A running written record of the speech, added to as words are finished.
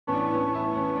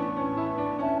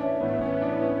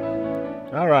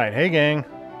Alright, hey gang,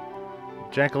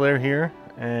 Jackalair here,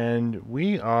 and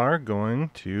we are going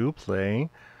to play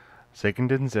Seiken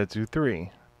Densetsu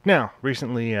 3. Now,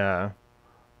 recently,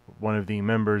 one of the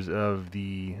members of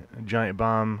the Giant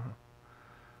Bomb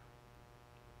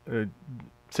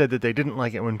said that they didn't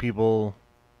like it when people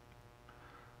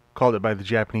called it by the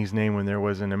Japanese name when there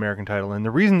was an American title, and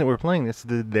the reason that we're playing this is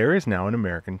that there is now an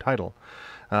American title.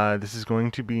 This is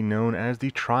going to be known as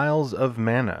the Trials of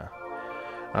Mana.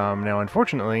 Now,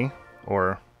 unfortunately,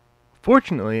 or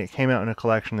fortunately, it came out in a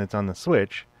collection that's on the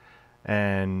Switch,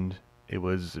 and it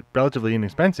was relatively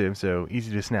inexpensive, so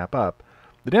easy to snap up.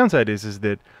 The downside is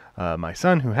that my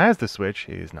son, who has the Switch,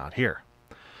 is not here.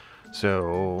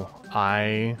 So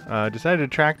I decided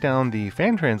to track down the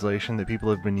fan translation that people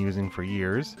have been using for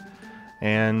years,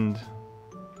 and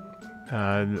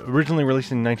originally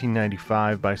released in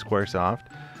 1995 by Squaresoft.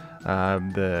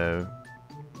 The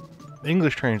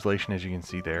English translation, as you can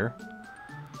see there,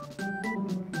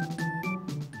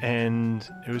 and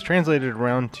it was translated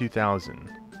around 2000.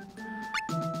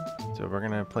 So we're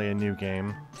gonna play a new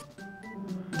game,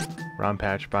 ROM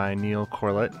patch by Neil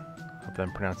Corlett. Hope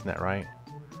I'm pronouncing that right.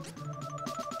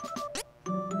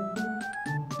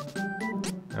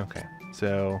 Okay,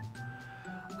 so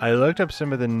I looked up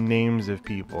some of the names of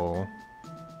people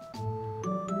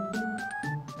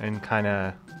and kind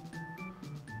of,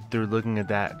 through looking at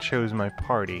that, chose my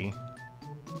party.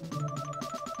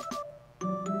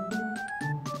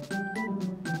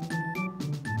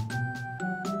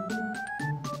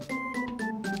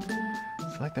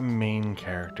 Select the main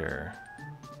character.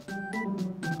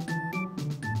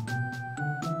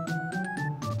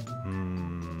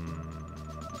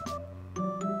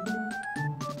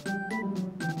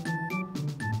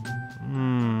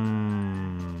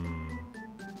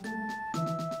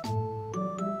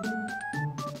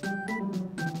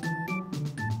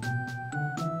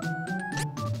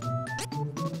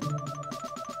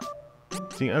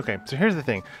 Okay, so here's the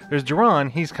thing. There's Duran.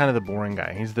 He's kind of the boring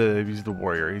guy. He's the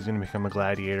warrior. He's going to become a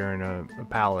gladiator and a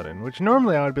paladin, which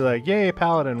normally I would be like, yay,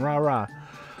 paladin, rah rah.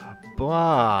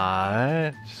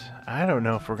 But I don't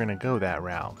know if we're going to go that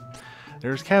route.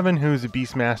 There's Kevin, who's a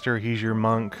beastmaster. He's your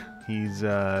monk. He's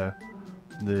my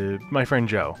friend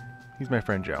Joe. He's my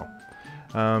friend Joe.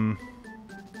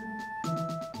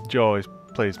 Joe always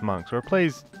plays monks, or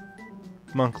plays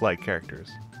monk-like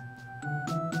characters.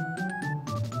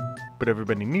 But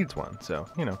everybody needs one, so,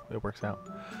 you know, it works out.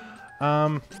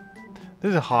 This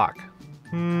is a Hawk.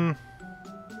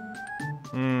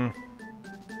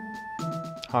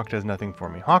 Hawk does nothing for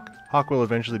me. Hawk will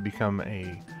eventually become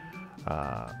a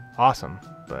awesome,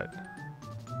 but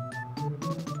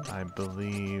I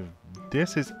believe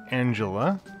this is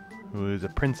Angela, who is a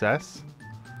princess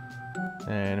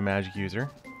and a magic user.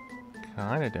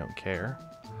 Kinda don't care.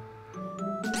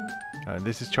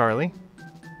 This is Charlie.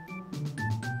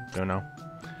 Don't know.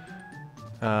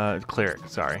 Cleric,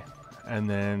 sorry. And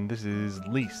then this is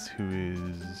Lise, who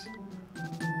is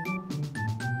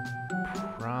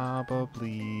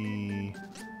probably...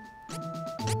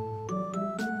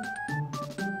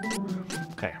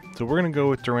 Okay, so we're gonna go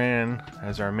with Duran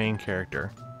as our main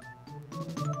character,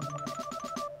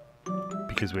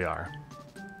 because we are.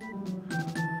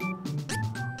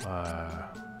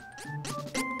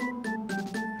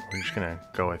 We're just gonna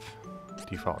go with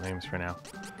default names for now.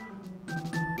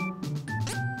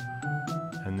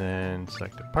 And then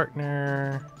select a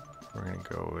partner. We're gonna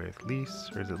go with Lise,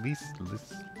 or is it Lise?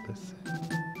 Lise?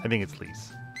 I think it's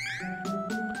Lise.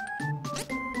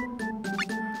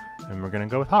 And we're gonna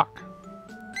go with Hawk,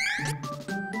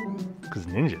 because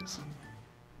ninjas.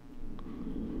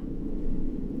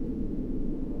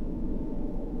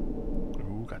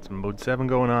 Ooh, got some mode 7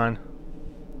 going on.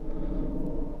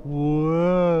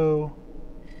 Whoa.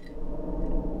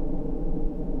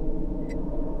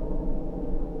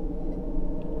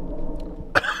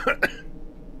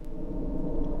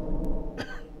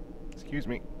 Excuse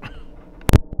me.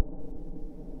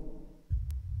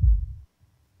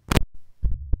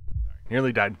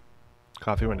 Nearly died.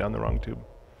 Coffee went down the wrong tube.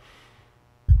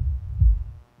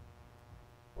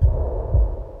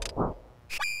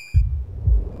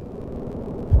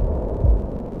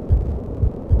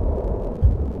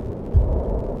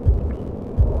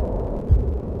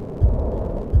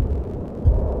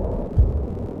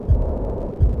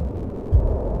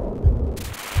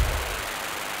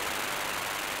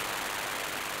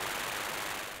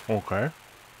 Okay.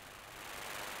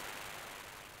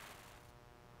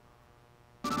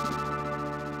 Oh,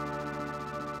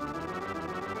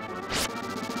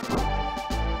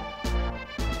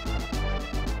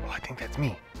 I think that's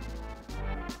me.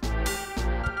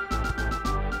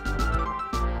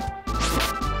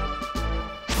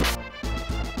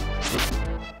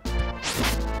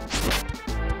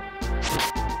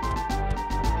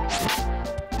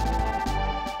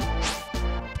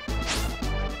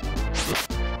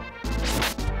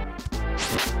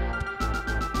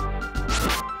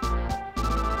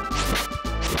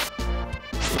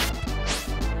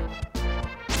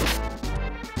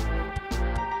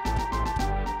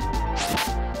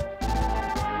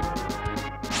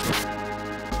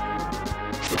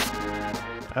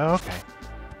 Oh, okay.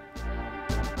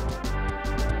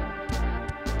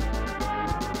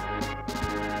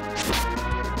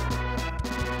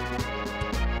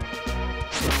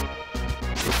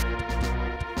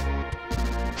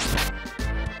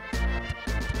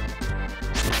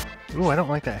 Ooh, I don't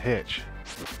like that hitch.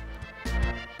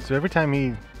 So every time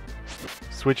he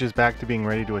switches back to being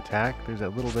ready to attack, there's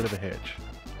that little bit of a hitch.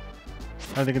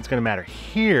 I don't think it's going to matter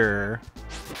here.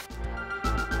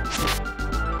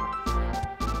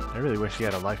 I really wish he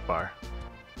had a life bar.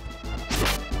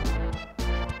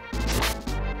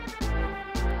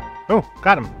 Oh,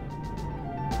 got him.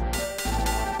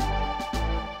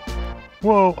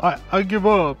 Whoa, I give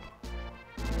up.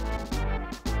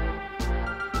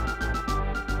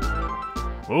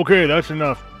 Okay, that's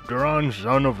enough. Duran,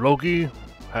 son of Loki,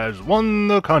 has won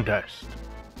the contest.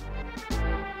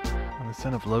 The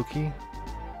son of Loki?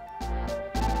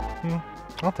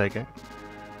 I'll take it.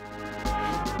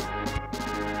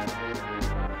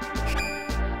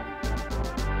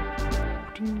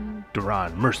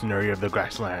 Duran, mercenary of the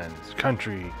grasslands,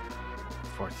 country,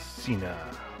 Forcina.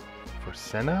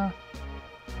 Forcina?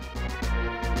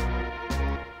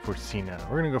 Forcina.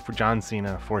 We're gonna go for John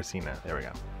Cena, Forcina. There we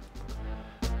go.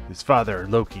 His father,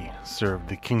 Loki, served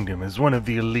the kingdom as one of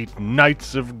the elite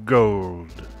Knights of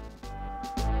Gold.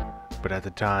 But at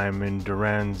the time, in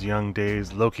Duran's young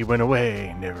days, Loki went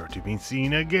away, never to be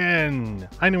seen again.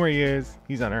 I know where he is.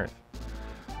 He's on Earth.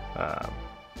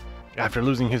 After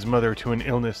losing his mother to an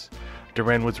illness,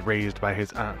 Duran was raised by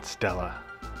his aunt Stella.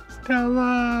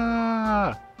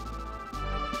 Stella!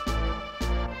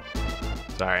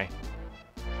 Sorry.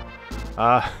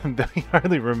 Though he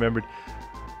hardly remembered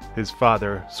his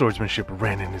father, swordsmanship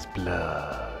ran in his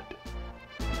blood.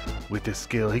 With this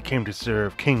skill, he came to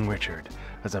serve King Richard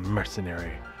as a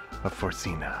mercenary of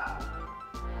Forcina.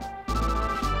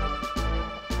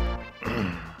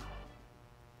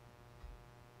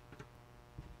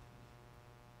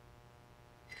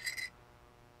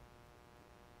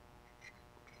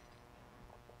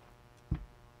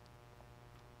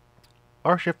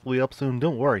 Our shift will be up soon,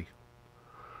 don't worry.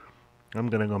 I'm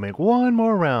gonna go make one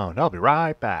more round. I'll be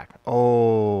right back.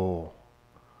 Oh.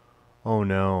 Oh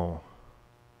no.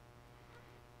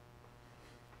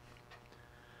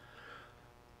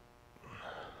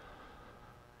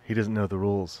 He doesn't know the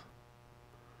rules.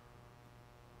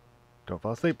 Don't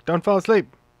fall asleep. Don't fall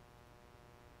asleep.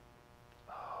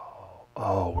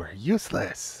 Oh, we're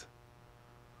useless.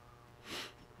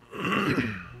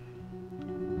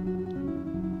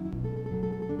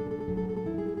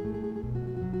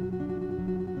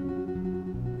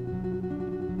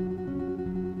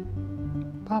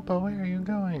 Papa, where are you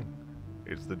going?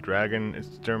 It's the dragon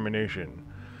extermination.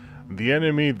 The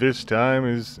enemy this time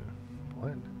is...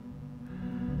 What?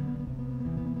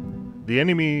 The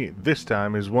enemy this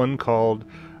time is one called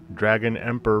Dragon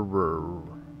Emperor,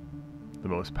 the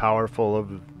most powerful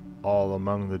of all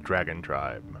among the dragon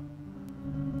tribe.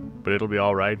 But it'll be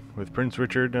alright. With Prince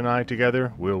Richard and I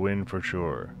together, we'll win for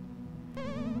sure.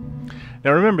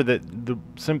 Now remember that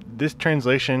this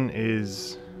translation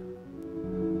is...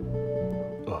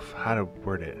 how to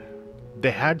word it.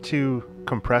 They had to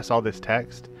compress all this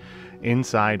text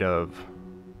inside of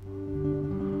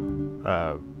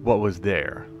what was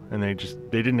there, and they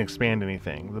didn't expand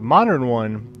anything. The modern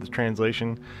one, the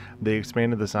translation, they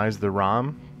expanded the size of the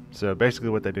ROM. So basically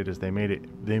what they did is they made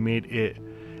it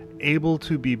able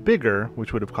to be bigger,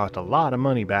 which would have cost a lot of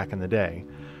money back in the day.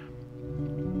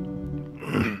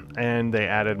 And they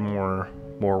added more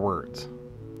words,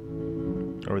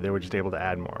 or they were just able to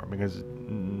add more, because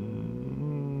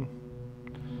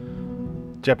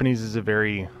Japanese is a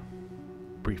very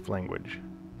brief language.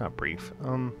 Not brief.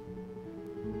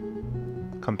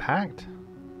 Compact?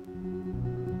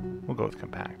 We'll go with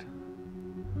compact.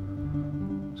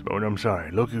 So, I'm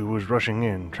sorry. Loki was rushing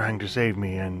in, trying to save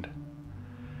me, and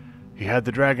he had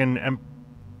the Dragon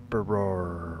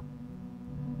Emperor.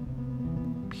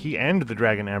 He and the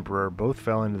Dragon Emperor both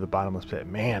fell into the bottomless pit.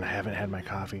 Man, I haven't had my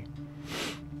coffee.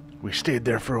 We stayed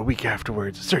there for a week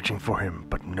afterwards, searching for him,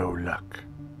 but no luck.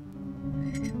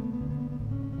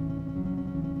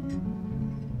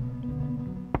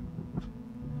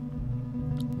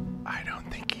 I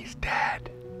don't think he's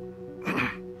dead.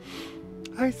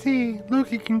 I see.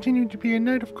 Loki continued to be a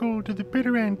knight of gold to the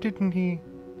bitter end, didn't he?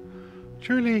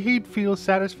 Surely he'd feel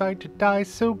satisfied to die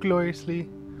so gloriously.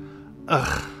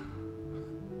 Ugh.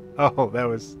 Oh, that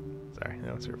was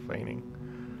her feigning.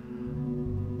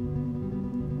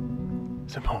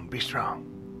 Simone, be strong.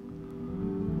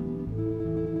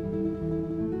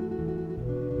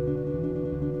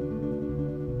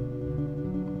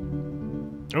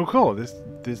 Oh, cool. This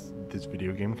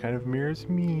video game kind of mirrors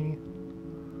me.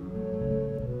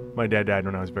 My dad died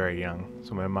when I was very young,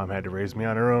 so my mom had to raise me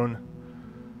on her own.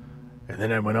 And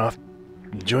then I went off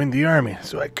and joined the army,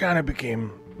 so I kind of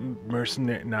became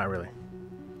mercenary. Not really.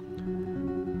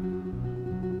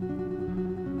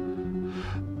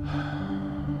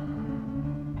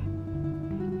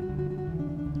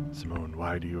 Simone,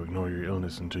 why do you ignore your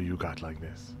illness until you got like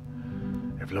this?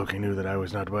 If Loki knew that I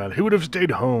was not well, he would have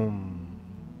stayed home.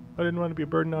 I didn't want to be a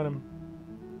burden on him.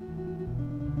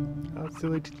 How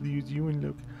silly to use you and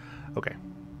Loki. Okay.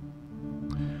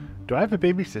 Do I have a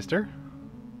baby sister?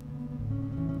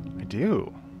 I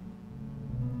do.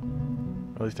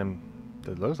 At least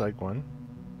that looks like one.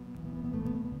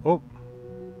 Oh.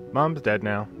 Mom's dead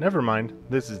now. Never mind.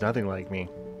 This is nothing like me.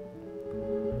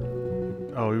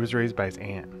 Oh, he was raised by his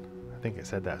aunt. I think it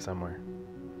said that somewhere.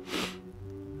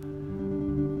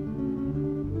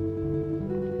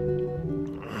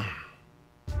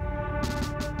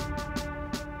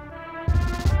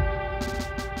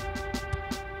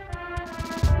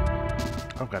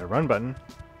 I've got a run button.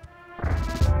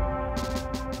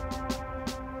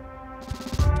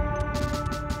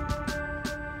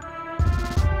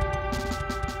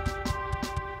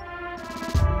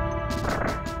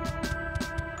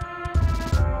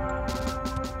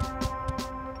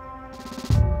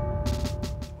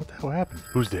 What the hell happened?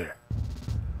 Who's there?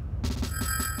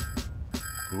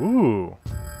 Ooh.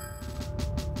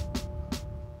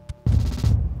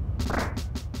 I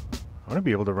want to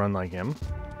be able to run like him.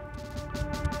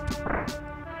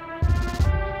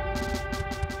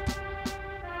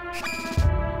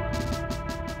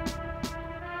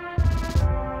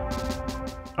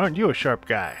 Aren't you a sharp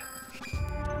guy?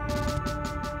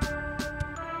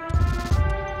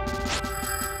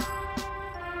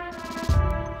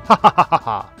 Ha ha ha ha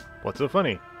ha! What's so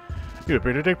funny? You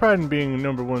appear to take pride in being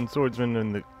number one swordsman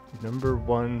of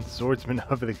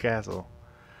the castle.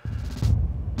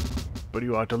 But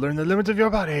you ought to learn the limits of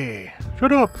your body.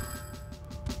 Shut up!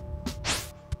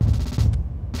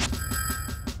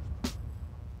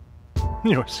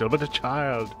 You're still but a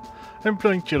child.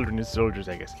 Employing children as soldiers,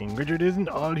 I guess King Richard isn't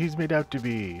all he's made out to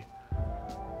be.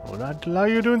 Will not allow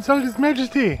you to insult his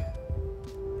majesty.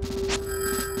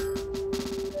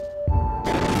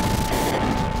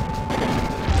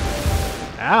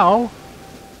 Ow!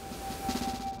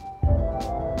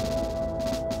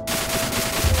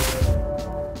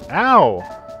 Ow!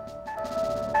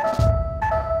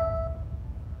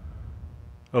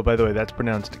 Oh, by the way, that's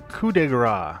pronounced coup de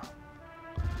grace.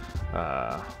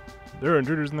 There are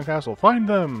intruders in the castle. Find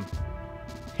them!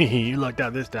 Hehe, you lucked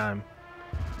out this time.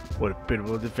 What a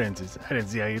pitiful defenses. I didn't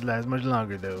see how you'd last much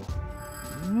longer, though.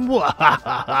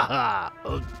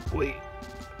 Oh, wait.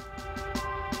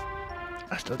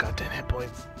 I still got 10 hit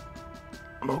points.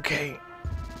 I'm okay.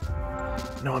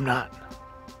 No, I'm not.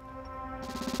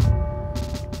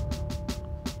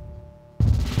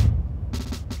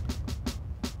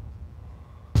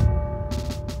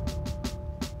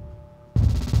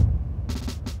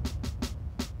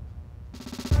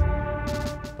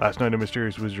 Last night, a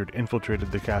mysterious wizard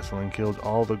infiltrated the castle and killed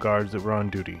all the guards that were on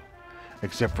duty,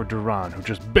 except for Duran, who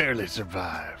just barely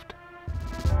survived.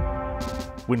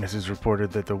 Witnesses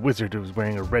reported that the wizard was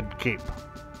wearing a red cape.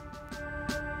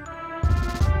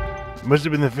 It must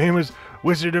have been the famous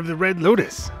Wizard of the Red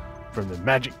Lotus from the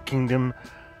Magic Kingdom.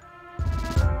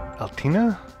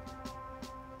 Altina?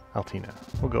 Altina.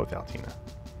 We'll go with Altina.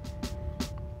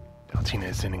 Altina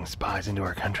is sending spies into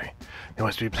our country. They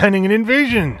must be planning an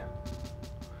invasion!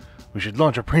 We should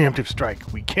launch a preemptive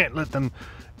strike. We can't let them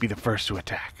be the first to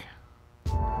attack.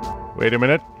 Wait a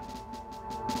minute.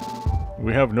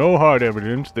 We have no hard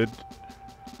evidence that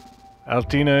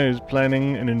Altina is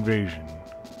planning an invasion.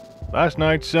 Last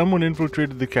night, someone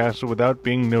infiltrated the castle without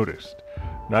being noticed.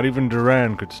 Not even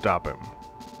Duran could stop him.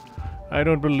 I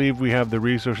don't believe we have the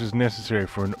resources necessary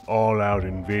for an all-out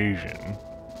invasion.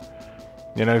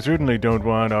 And I certainly don't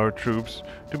want our troops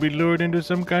to be lured into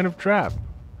some kind of trap.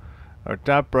 Our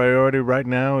top priority right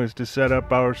now is to set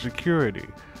up our security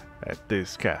at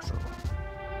this castle.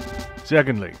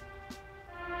 Secondly,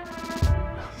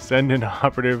 send an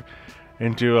operative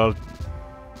into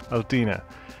Altina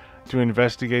to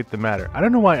investigate the matter. I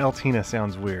don't know why Altina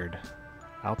sounds weird.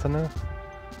 Altina?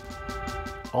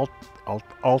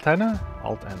 Altena?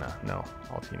 Altena. No.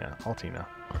 Altina. Altina.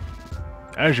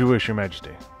 As you wish, Your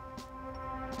Majesty.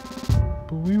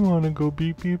 But we want to go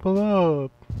beat people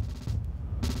up.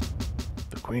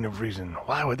 Queen of Reason.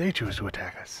 Why would they choose to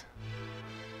attack us?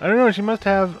 I don't know. She must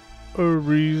have a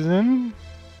reason.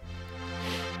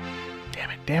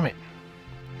 Damn it. Damn it.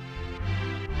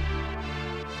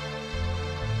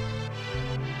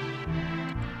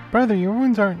 Brother, your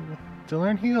wounds still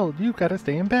aren't healed. You've got to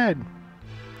stay in bed.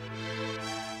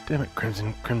 Damn it,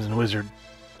 Crimson Wizard.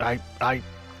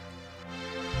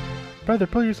 Brother,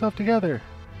 pull yourself together.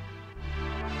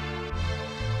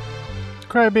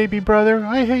 Crybaby brother,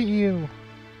 I hate you.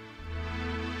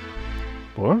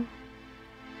 What?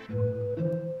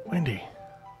 Wendy.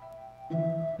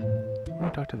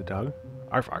 Want to talk to the dog?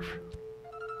 Arf arf.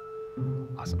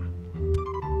 Awesome.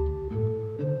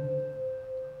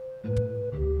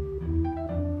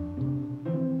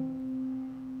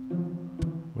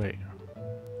 Wait.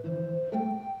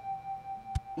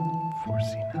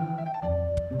 Forcina.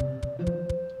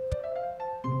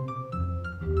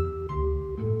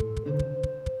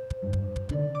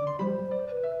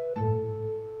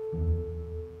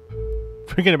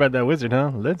 Forget about that wizard,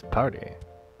 huh? Let's party.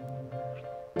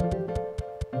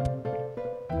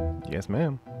 Yes,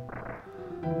 ma'am.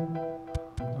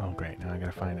 Oh, great. Now I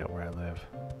gotta find out where I live.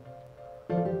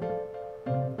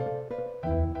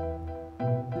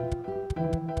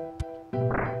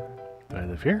 Do I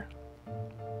live here?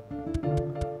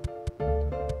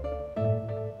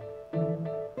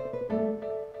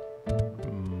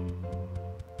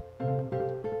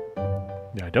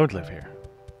 No, I don't live here.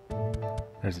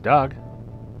 There's a dog.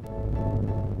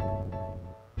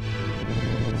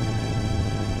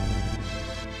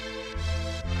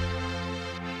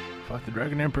 Fought the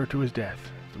Dragon Emperor to his death.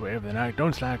 It's the way of the night.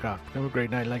 Don't slack off. Become a great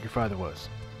knight like your father was.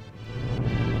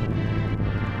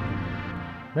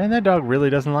 Man, that dog really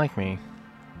doesn't like me.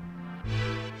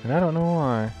 And I don't know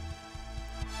why.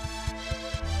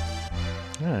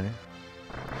 Alright.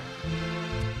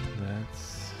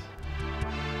 That's...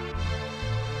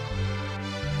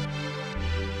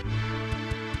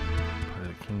 part of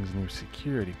the King's new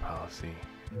security policy.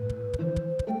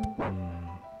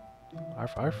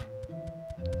 Arf arf.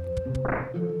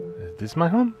 Is this my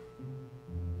home?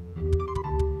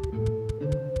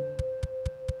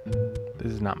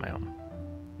 This is not my home.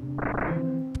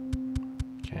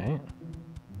 Okay.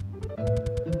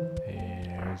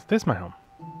 Is this my home?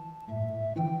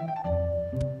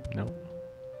 Nope.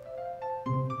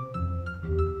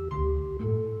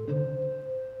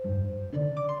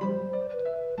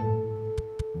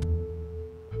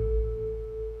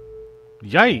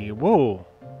 Yay! Whoa!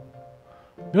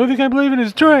 The only thing I believe in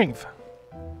is strength!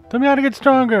 Tell me how to get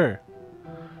stronger!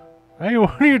 Hey,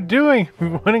 what are you doing? If you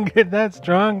want to get that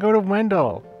strong, go to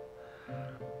Wendell.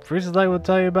 First Light will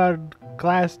tell you about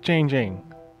class changing.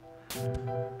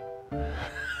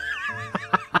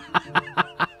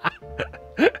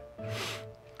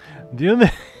 The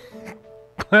only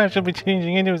class she'll be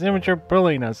changing into is immature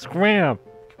bullying. Now scram!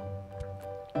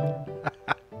 Oh,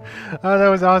 that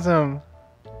was awesome.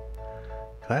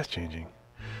 Class changing.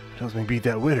 Tells me beat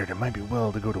that wizard. It might be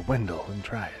well to go to Wendell and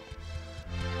try it.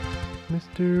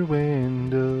 Mr.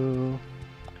 Wendell.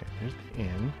 Okay, there's the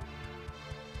inn.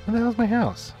 Where the hell's my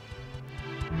house?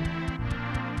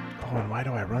 Oh, and why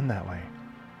do I run that way?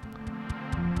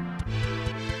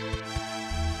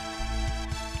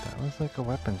 That was like a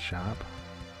weapon shop.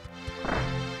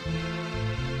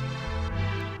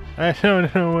 I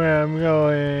don't know where I'm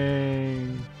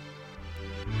going.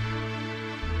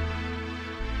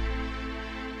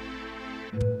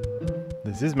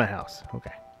 This is my house.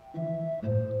 Okay.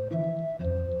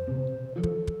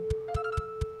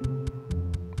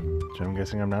 So I'm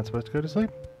guessing I'm not supposed to go to sleep?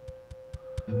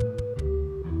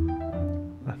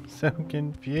 I'm so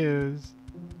confused.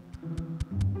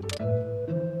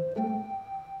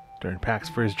 Darn packs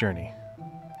for his journey.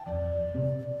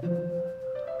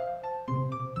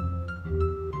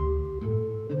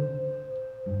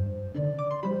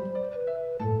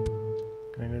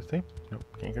 Can I go to sleep? Nope,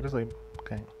 can't go to sleep.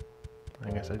 Okay. I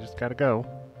guess I just gotta go.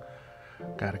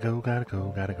 Gotta go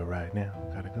right now.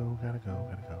 Gotta go.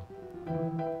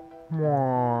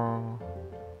 Mwah.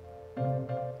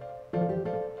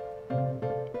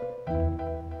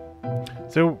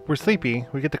 So, we're sleepy,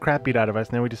 we get the crap beat out of us,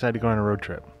 and then we decide to go on a road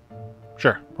trip.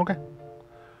 Sure, okay.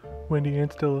 Wendy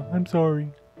and Stella, I'm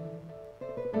sorry.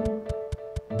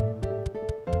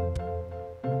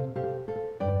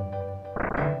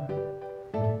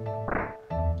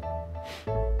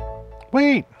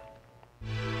 Wait!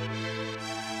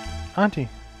 Auntie,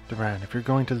 Duran, if you're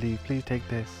going to leave, please take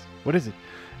this. What is it?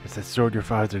 It's the sword your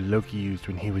father Loki used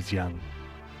when he was young.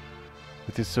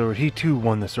 With this sword, he too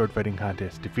won the sword fighting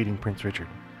contest, defeating Prince Richard.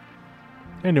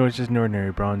 I know it's just an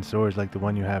ordinary bronze sword like the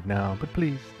one you have now, but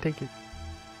please, take it.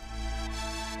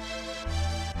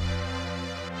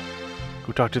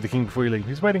 Go talk to the king before you leave.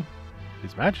 He's waiting.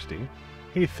 His Majesty?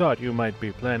 He thought you might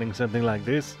be planning something like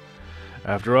this.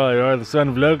 After all, you are the son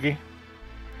of Loki.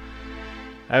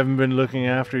 I haven't been looking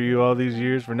after you all these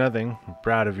years for nothing. I'm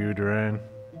proud of you, Duran.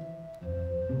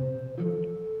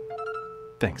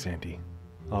 Thanks, Auntie.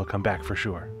 I'll come back for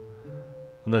sure.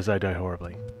 Unless I die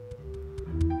horribly.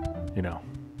 You know.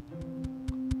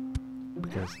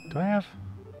 Because, do I have...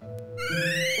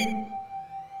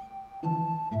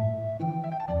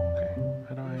 Okay,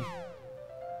 how do I...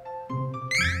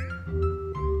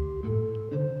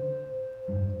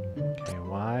 Okay,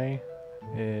 Y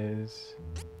is...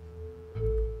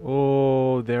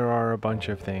 Oh, there are a bunch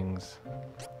of things.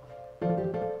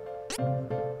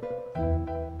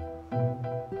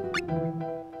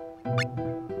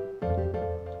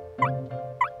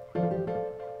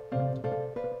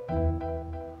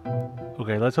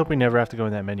 Okay, let's hope we never have to go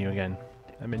in that menu again.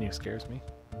 That menu scares me.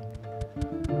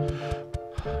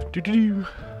 Doo-doo-doo.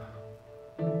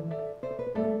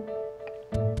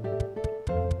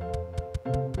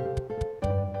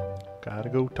 Gotta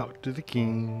go talk to the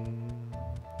king.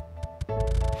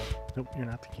 Nope, you're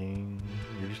not the king.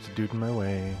 You're just a dude in my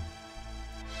way.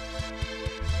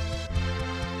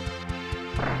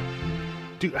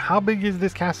 Dude, how big is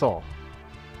this castle?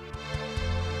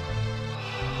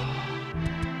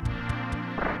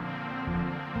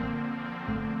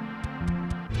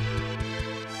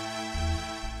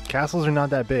 Castles are not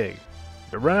that big.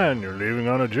 Duran, you're leaving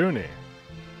on a journey.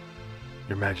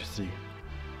 Your Majesty,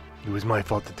 it was my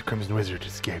fault that the Crimson Wizard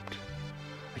escaped.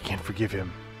 I can't forgive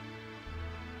him.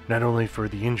 Not only for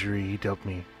the injury he dealt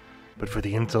me, but for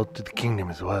the insult to the kingdom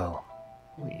as well.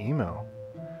 Holy emo.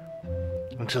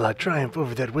 Until I triumph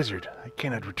over that wizard, I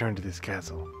cannot return to this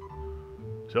castle.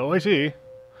 So I see.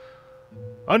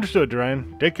 Understood,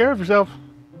 Duran. Take care of yourself.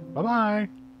 Bye-bye.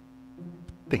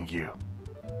 Thank you.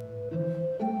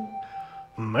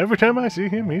 Every time I see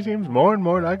him, he seems more and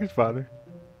more like his father.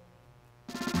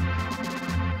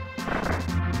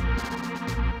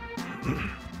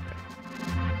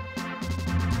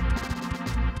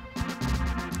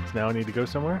 So now I need to go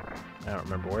somewhere? I don't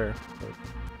remember where. But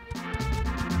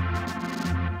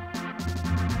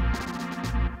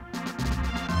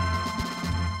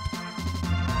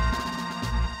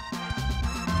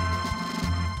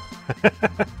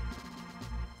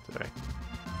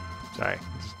Sorry.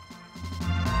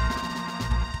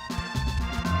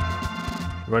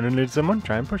 Run into someone,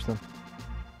 try and push them.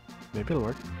 Maybe it'll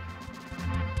work.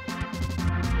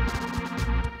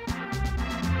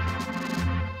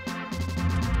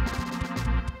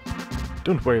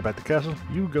 Don't worry about the castle.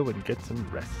 You go and get some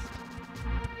rest.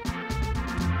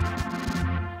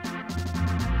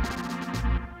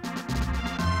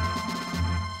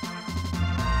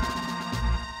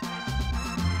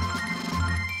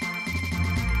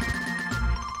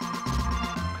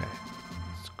 Okay.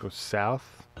 Let's go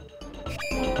south.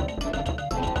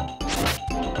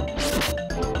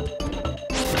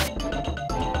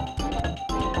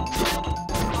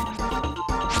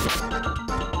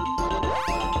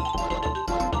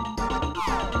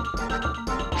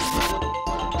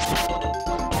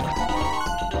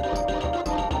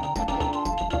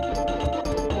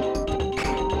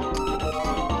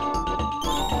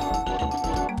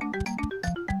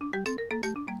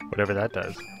 Whatever that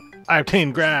does. I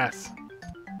obtained grass!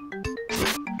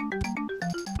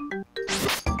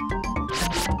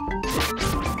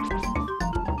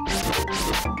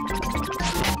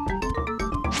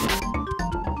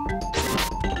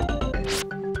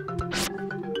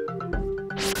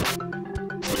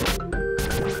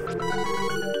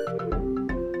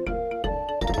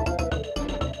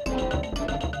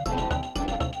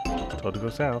 Told to go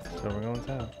south, so we're going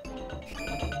south.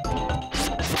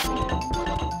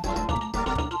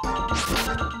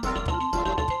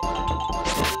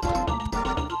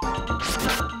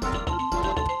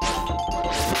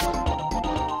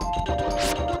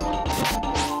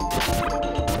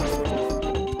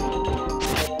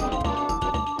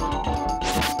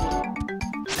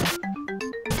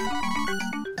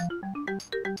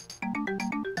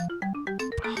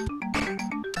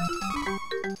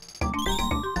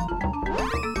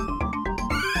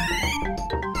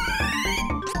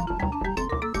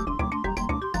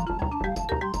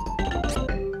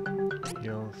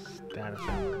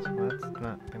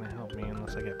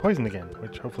 Poisoned again,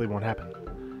 which hopefully won't happen.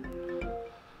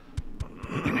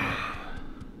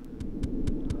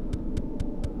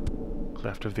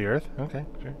 Cleft of the earth? Okay,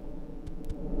 sure.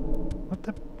 What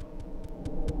the?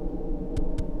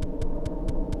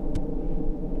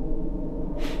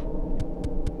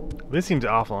 This seems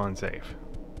awful unsafe.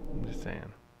 I'm just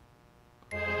saying.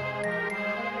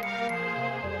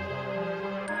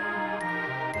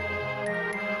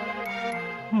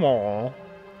 Aww.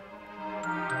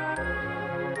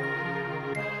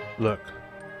 Look,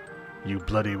 you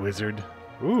bloody wizard.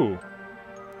 Ooh.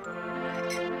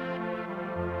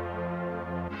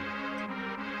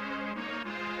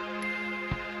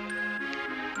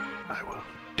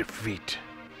 defeat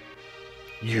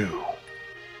you.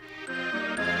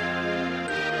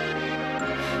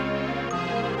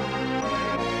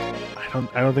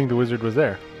 I don't think the wizard was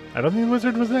there. I don't think the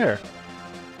wizard was there.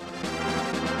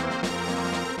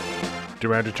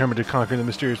 Durand determined to conquer the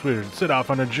mysterious wizard and set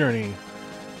off on a journey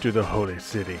to the Holy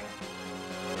City.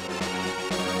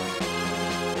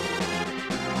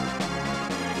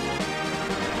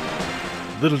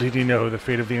 Little did he know the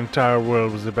fate of the entire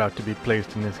world was about to be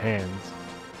placed in his hands.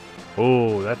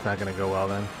 Oh, that's not going to go well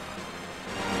then.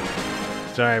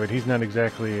 Sorry, but he's not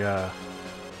exactly,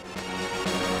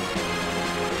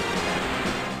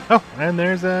 Oh, and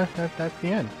there's, that's the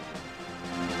end.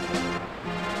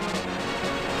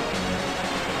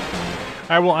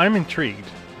 Alright, well, I'm intrigued.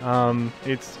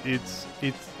 It's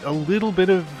a little bit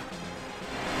of...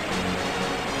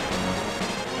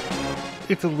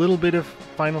 It's a little bit of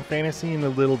Final Fantasy and a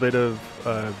little bit of,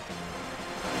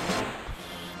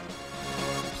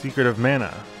 Secret of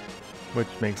Mana. Which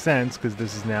makes sense, because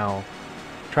this is now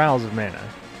Trials of Mana.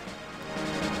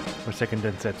 Or Second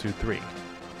Densetsu 3.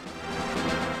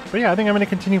 But yeah, I think I'm going to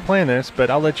continue playing this,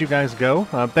 but I'll let you guys go.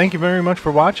 Thank you very much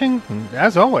for watching, and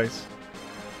as always,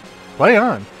 play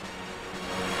on!